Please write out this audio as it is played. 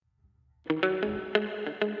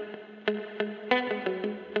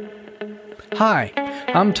Hi,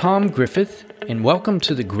 I'm Tom Griffith, and welcome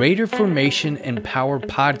to the Greater Formation and Power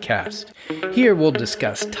Podcast. Here we'll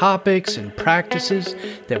discuss topics and practices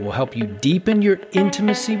that will help you deepen your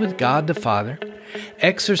intimacy with God the Father,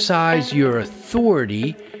 exercise your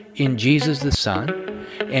authority in Jesus the Son,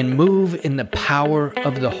 and move in the power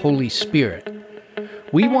of the Holy Spirit.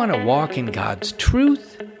 We want to walk in God's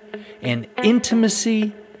truth and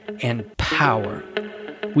intimacy and power.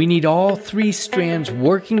 We need all three strands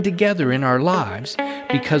working together in our lives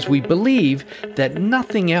because we believe that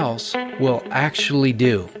nothing else will actually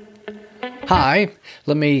do. Hi,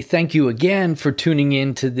 let me thank you again for tuning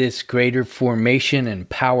in to this Greater Formation and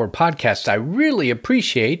Power podcast. I really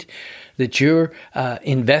appreciate that you're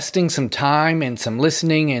investing some time and some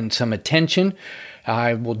listening and some attention.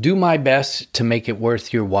 I will do my best to make it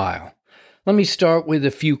worth your while. Let me start with a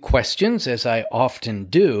few questions, as I often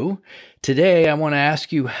do. Today, I want to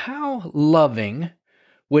ask you, how loving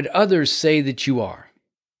would others say that you are?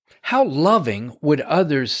 How loving would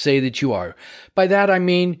others say that you are? By that, I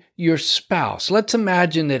mean your spouse. Let's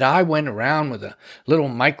imagine that I went around with a little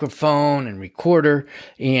microphone and recorder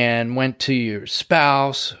and went to your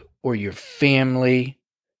spouse or your family,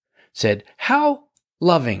 said, "How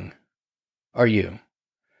loving are you?"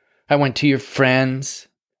 I went to your friends,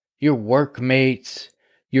 your workmates,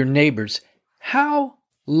 your neighbors. How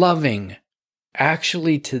loving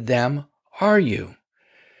actually to them are you?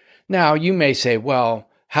 Now, you may say, well,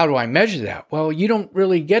 how do I measure that? Well, you don't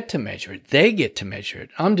really get to measure it. They get to measure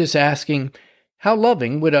it. I'm just asking, how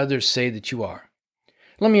loving would others say that you are?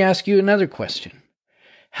 Let me ask you another question.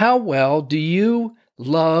 How well do you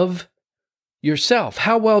love yourself?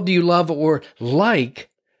 How well do you love or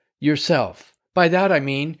like yourself? By that I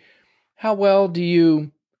mean, how well do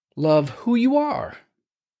you love who you are,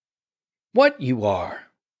 what you are,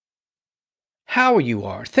 how you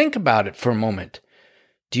are? Think about it for a moment.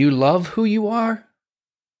 Do you love who you are?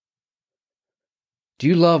 Do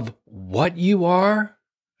you love what you are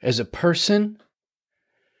as a person?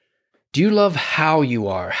 Do you love how you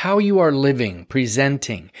are living,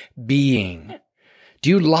 presenting, being? Do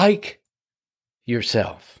you like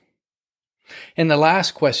yourself? And the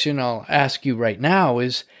last question I'll ask you right now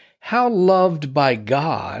is, how loved by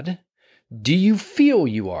God do you feel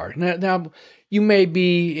you are? Now you may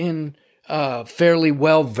be fairly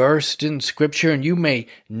well versed in Scripture, and you may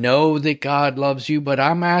know that God loves you, but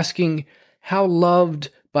I'm asking, how loved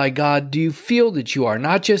by God do you feel that you are?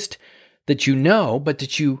 Not just that you know, but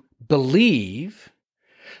that you believe.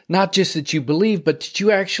 Not just that you believe, but that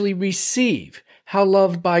you actually receive. How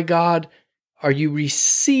loved by God are you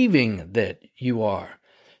receiving that you are?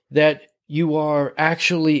 That you are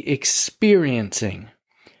actually experiencing?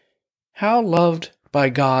 How loved by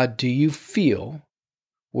God do you feel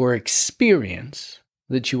or experience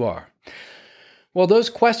that you are? Well, those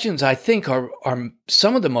questions, I think, are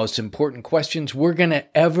some of the most important questions we're going to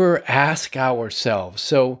ever ask ourselves.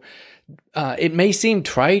 So it may seem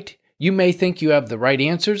trite. You may think you have the right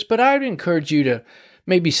answers, but I'd encourage you to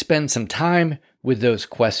maybe spend some time with those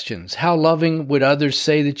questions. How loving would others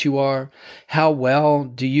say that you are? How well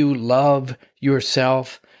do you love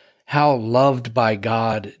yourself? How loved by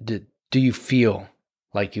God do you feel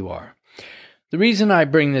like you are? The reason I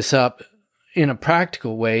bring this up in a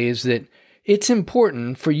practical way is that it's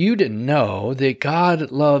important for you to know that God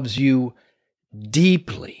loves you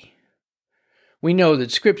deeply. We know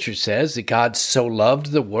that Scripture says that God so loved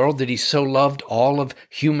the world, that He so loved all of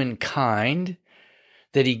humankind,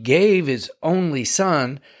 that He gave His only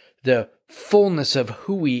Son, the fullness of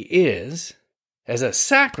who He is, as a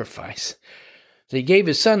sacrifice. That He gave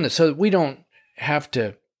His Son so that we don't have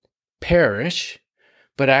to perish,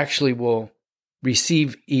 but actually will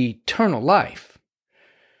receive eternal life.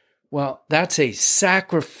 Well, that's a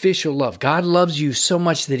sacrificial love. God loves you so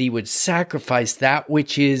much that He would sacrifice that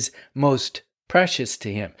which is most precious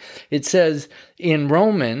to Him. It says in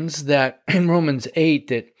Romans 8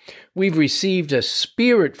 that we've received a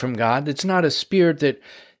spirit from God that's not a spirit that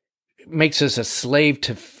makes us a slave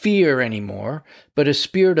to fear anymore, but a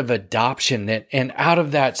spirit of adoption, and out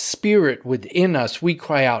of that spirit within us, we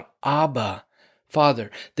cry out, Abba, Father.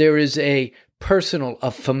 There is a personal,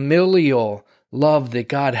 a familial love that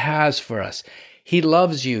God has for us. He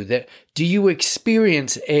loves you. Do you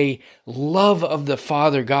experience a love of the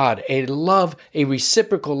Father God, a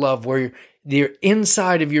reciprocal love where the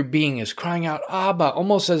inside of your being is crying out, Abba,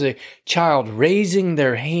 almost as a child raising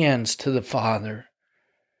their hands to the Father?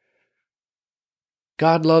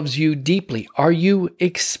 God loves you deeply. Are you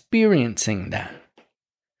experiencing that?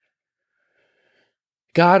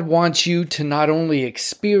 God wants you to not only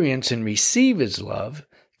experience and receive His love,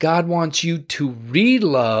 God wants you to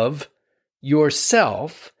re-love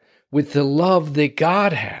yourself with the love that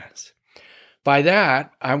God has. By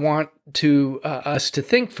that, I want us to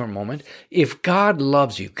think for a moment. If God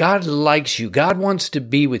loves you, God likes you, God wants to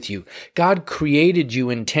be with you, God created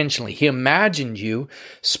you intentionally. He imagined you,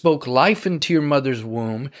 spoke life into your mother's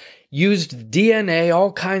womb, used DNA,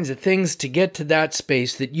 all kinds of things to get to that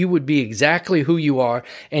space that you would be exactly who you are,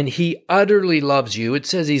 and He utterly loves you. It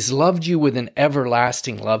says He's loved you with an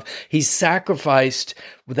everlasting love. He's sacrificed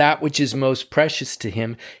that which is most precious to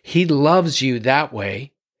Him. He loves you that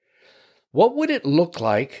way. What would it look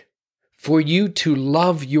like for you to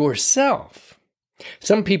love yourself?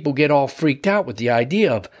 Some people get all freaked out with the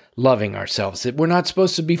idea of loving ourselves, that we're not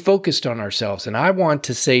supposed to be focused on ourselves. And I want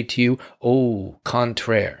to say to you, au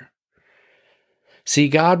contraire. See,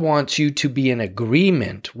 God wants you to be in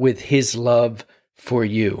agreement with His love for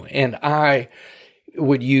you. And I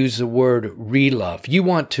would use the word relove. You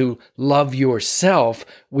want to love yourself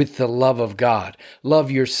with the love of God. Love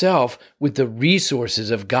yourself with the resources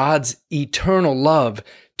of God's eternal love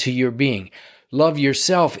to your being. Love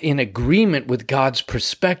yourself in agreement with God's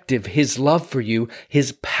perspective, His love for you,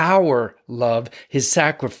 His power love, His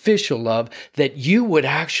sacrificial love, that you would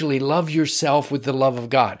actually love yourself with the love of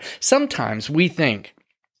God. Sometimes we think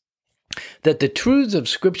that the truths of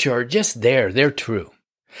Scripture are just there, they're true.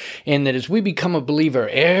 And that as we become a believer,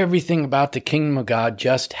 everything about the kingdom of God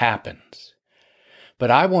just happens. But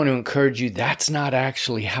I want to encourage you, that's not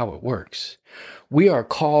actually how it works. We are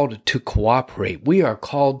called to cooperate. We are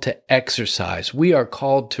called to exercise. We are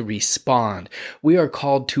called to respond. We are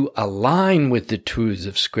called to align with the truths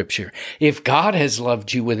of Scripture. If God has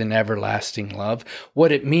loved you with an everlasting love,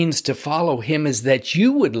 what it means to follow Him is that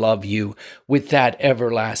you would love you with that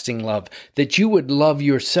everlasting love, that you would love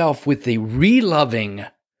yourself with the reloving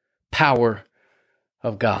power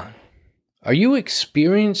of God. Are you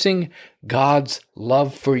experiencing God's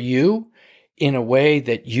love for you in a way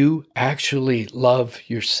that you actually love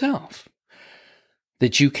yourself?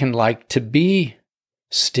 That you can like to be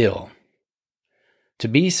still, to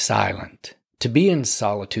be silent, to be in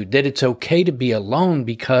solitude, that it's okay to be alone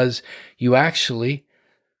because you actually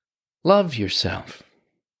love yourself?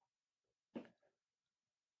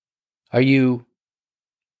 Are you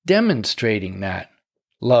demonstrating that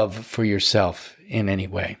love for yourself in any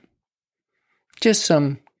way? Just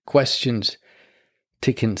some questions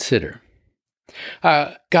to consider.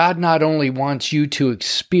 God not only wants you to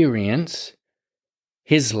experience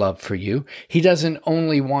His love for you, He doesn't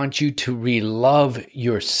only want you to relove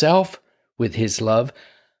yourself with His love.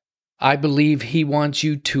 I believe He wants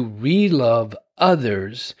you to relove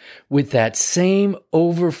others with that same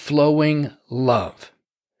overflowing love.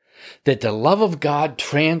 That the love of God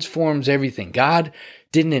transforms everything. God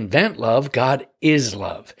didn't invent love. God is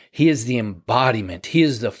love. He is the embodiment. He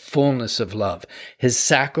is the fullness of love. His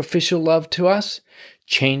sacrificial love to us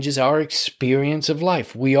changes our experience of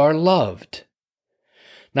life. We are loved.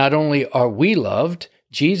 Not only are we loved,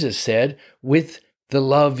 Jesus said, with the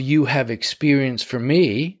love you have experienced from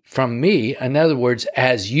me, in other words,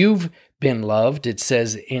 as you've been loved, it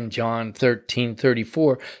says in John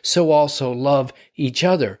 13:34, so also love each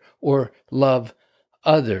other, or love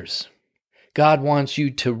others. God wants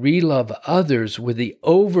you to relove others with the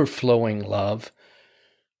overflowing love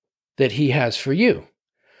that He has for you.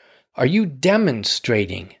 Are you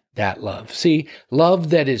demonstrating that love? See, love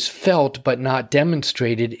that is felt but not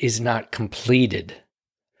demonstrated is not completed.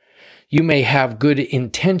 You may have good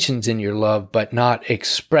intentions in your love but not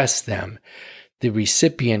express them. The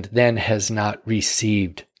recipient then has not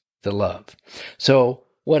received the love. So,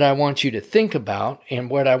 what I want you to think about and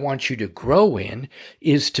what I want you to grow in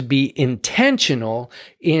is to be intentional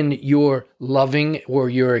in your loving or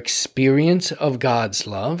your experience of God's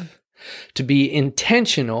love, to be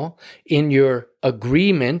intentional in your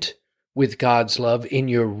agreement with God's love, in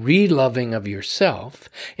your reloving of yourself,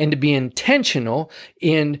 and to be intentional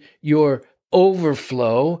in your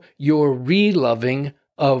overflow, your reloving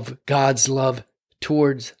of God's love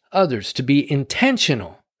towards others, to be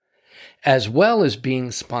intentional as well as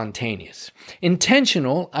being spontaneous.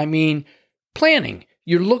 Intentional, I mean planning.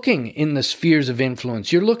 You're looking in the spheres of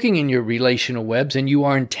influence. You're looking in your relational webs, and you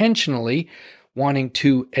are intentionally wanting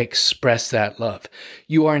to express that love.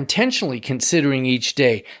 You are intentionally considering each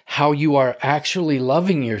day how you are actually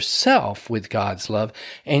loving yourself with God's love,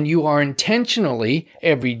 and you are intentionally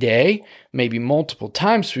every day, maybe multiple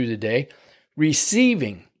times through the day,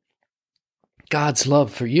 receiving God's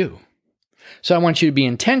love for you. So I want you to be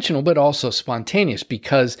intentional, but also spontaneous,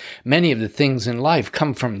 because many of the things in life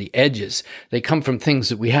come from the edges. They come from things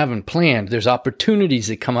that we haven't planned. There's opportunities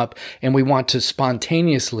that come up, and we want to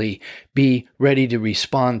spontaneously be ready to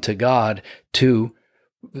respond to God, to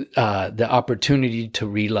the opportunity to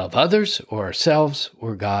re-love others or ourselves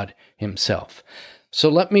or God himself. So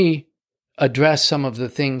let me address some of the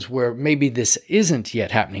things where maybe this isn't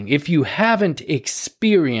yet happening. If you haven't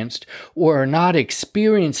experienced or are not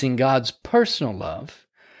experiencing God's personal love,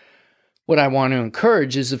 what I want to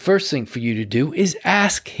encourage is the first thing for you to do is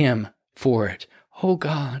ask him for it. Oh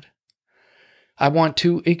God, I want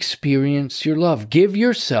to experience your love. Give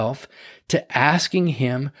yourself to asking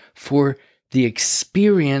him for the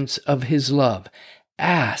experience of his love.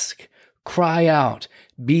 Ask, cry out,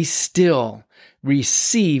 be still,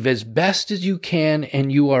 receive as best as you can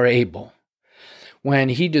and you are able. When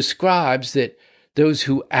he describes that those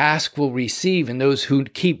who ask will receive and those who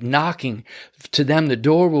keep knocking, to them the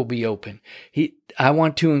door will be open. I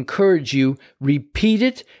want to encourage you, repeat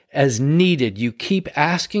it as needed. You keep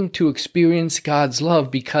asking to experience God's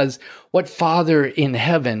love, because what father in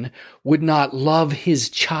heaven would not love his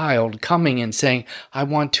child coming and saying, I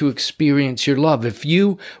want to experience your love? If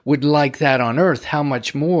you would like that on earth, how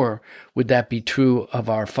much more would that be true of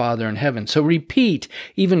our Father in heaven? So repeat,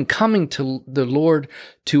 even coming to the Lord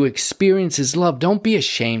to experience his love. Don't be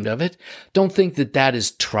ashamed of it. Don't think that that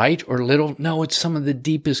is trite or little. No, it's some of the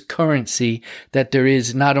deepest currency that there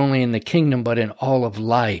is, not only in the kingdom, but in all of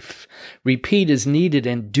life. Repeat as needed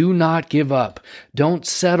and do not give up. Don't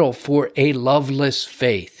settle for a loveless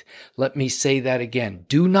faith. Let me say that again.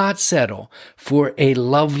 Do not settle for a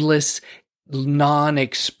loveless,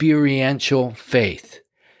 non-experiential faith.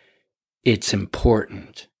 It's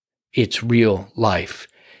important. It's real life.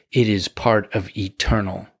 It is part of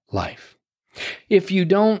eternal life. If you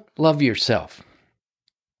don't love yourself,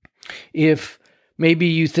 if maybe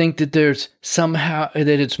you think that there's somehow that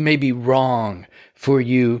it's maybe wrong for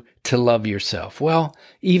you to love yourself, well,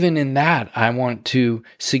 even in that, I want to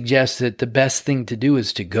suggest that the best thing to do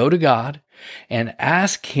is to go to God and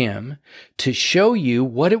ask him to show you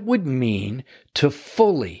what it would mean to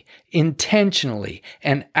fully, intentionally,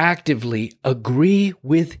 and actively agree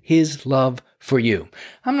with his love for you.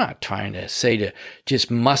 I'm not trying to say to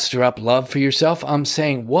just muster up love for yourself. I'm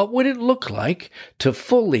saying, what would it look like to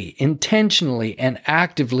fully, intentionally, and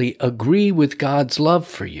actively agree with God's love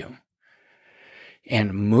for you?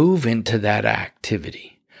 And move into that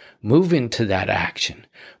activity. Move into that action.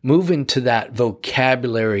 Move into that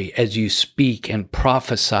vocabulary as you speak and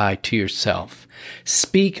prophesy to yourself.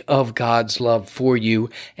 Speak of God's love for you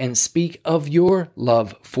and speak of your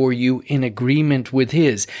love for you in agreement with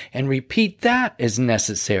his, and repeat that as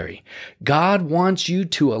necessary. God wants you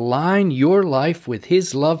to align your life with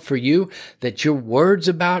his love for you, that your words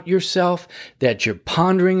about yourself, that your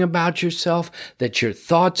pondering about yourself, that your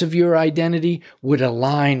thoughts of your identity would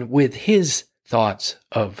align with his thoughts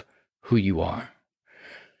of who you are.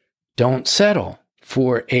 Don't settle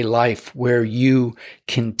for a life where you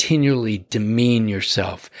continually demean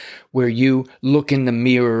yourself, where you look in the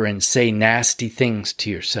mirror and say nasty things to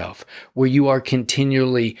yourself, where you are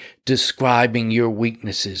continually describing your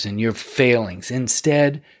weaknesses and your failings.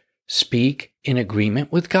 Instead, speak in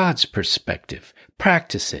agreement with God's perspective.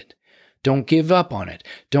 Practice it. Don't give up on it.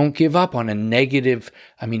 Don't give up on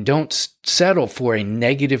don't settle for a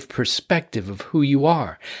negative perspective of who you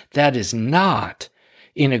are. That is not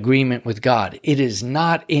in agreement with God. It is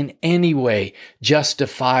not in any way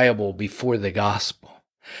justifiable before the gospel.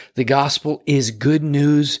 The gospel is good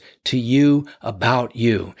news to you about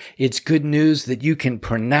you. It's good news that you can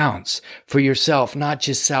pronounce for yourself, not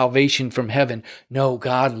just salvation from heaven. No,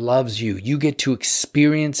 God loves you. You get to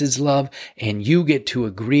experience his love, and you get to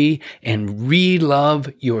agree and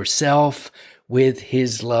re-love yourself with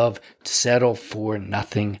his love. Settle for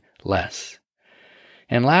nothing less.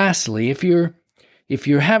 And lastly, if you're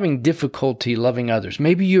having difficulty loving others,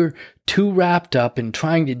 maybe you're too wrapped up in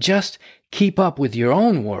trying to just keep up with your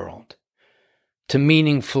own world to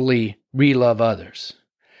meaningfully re-love others.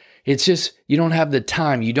 It's just, you don't have the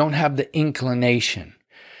time. You don't have the inclination.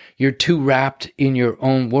 You're too wrapped in your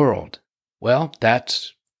own world. Well,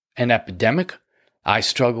 that's an epidemic. I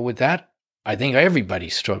struggle with that. I think everybody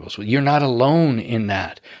struggles with it. You're not alone in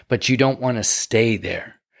that, but you don't want to stay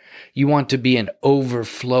there. You want to be an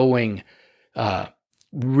overflowing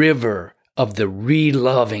river of the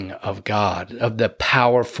re-loving of God, of the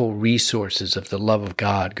powerful resources of the love of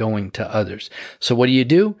God going to others. So what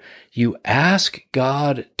do? You ask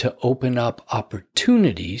God to open up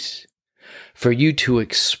opportunities for you to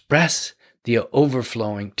express the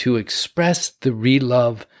overflowing, to express the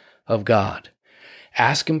re-love of God.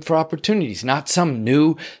 Ask him for opportunities, not some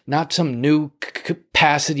new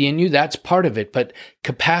capacity in you. That's part of it, but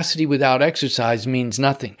capacity without exercise means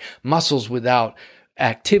nothing. Muscles without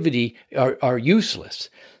activity are useless.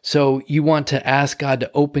 So you want to ask God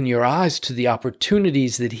to open your eyes to the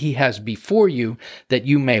opportunities that he has before you, that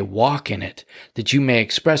you may walk in it, that you may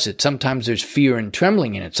express it. Sometimes there's fear and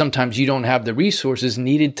trembling in it. Sometimes you don't have the resources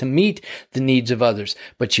needed to meet the needs of others,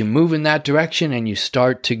 but you move in that direction and you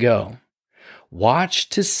start to go. Watch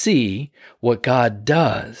to see what God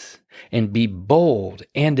does and be bold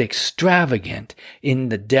and extravagant in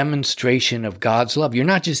the demonstration of God's love. You're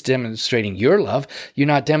not just demonstrating your love. You're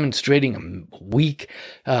not demonstrating a weak,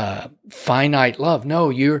 finite love. No,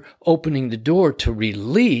 you're opening the door to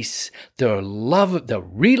release the love, the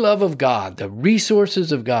re-love of God, the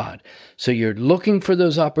resources of God. So you're looking for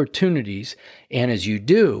those opportunities. And as you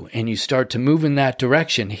do, and you start to move in that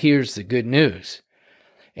direction, here's the good news.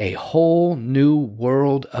 A whole new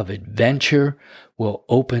world of adventure will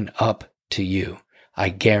open up to you. I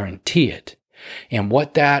guarantee it. And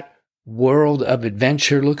what that world of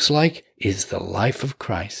adventure looks like is the life of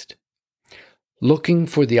Christ. Looking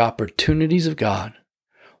for the opportunities of God,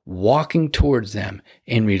 walking towards them,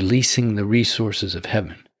 and releasing the resources of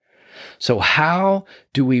heaven. So how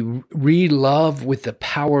do we re-love with the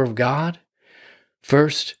power of God?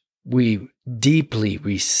 First, we deeply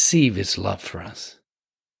receive his love for us.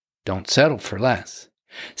 Don't settle for less.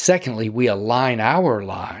 Secondly, we align our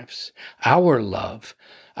lives, our love,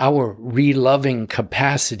 our re-loving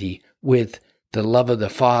capacity with the love of the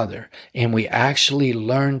Father, and we actually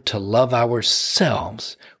learn to love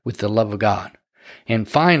ourselves with the love of God. And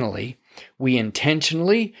finally, we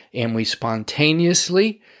intentionally and we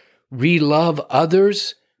spontaneously re-love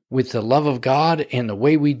others with the love of God, and the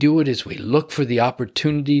way we do it is we look for the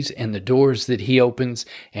opportunities and the doors that he opens,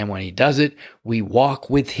 and when he does it, we walk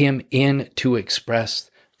with him in to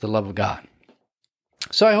express the love of God.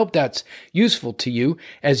 So I hope that's useful to you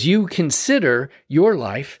as you consider your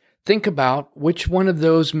life. Think about which one of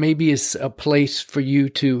those maybe is a place for you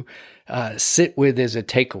to sit with as a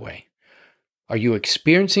takeaway. Are you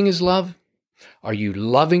experiencing his love? Are you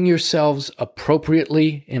loving yourselves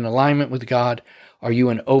appropriately in alignment with God? Are you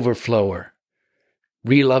an overflower,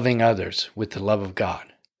 re-loving others with the love of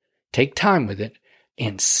God? Take time with it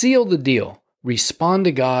and seal the deal. Respond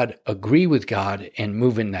to God, agree with God, and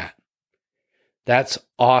move in that. That's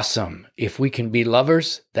awesome. If we can be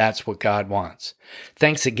lovers, that's what God wants.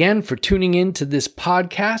 Thanks again for tuning in to this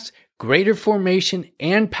podcast. Greater formation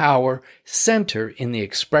and power center in the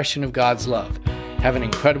expression of God's love. Have an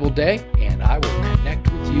incredible day, and I will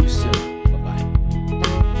connect with you soon.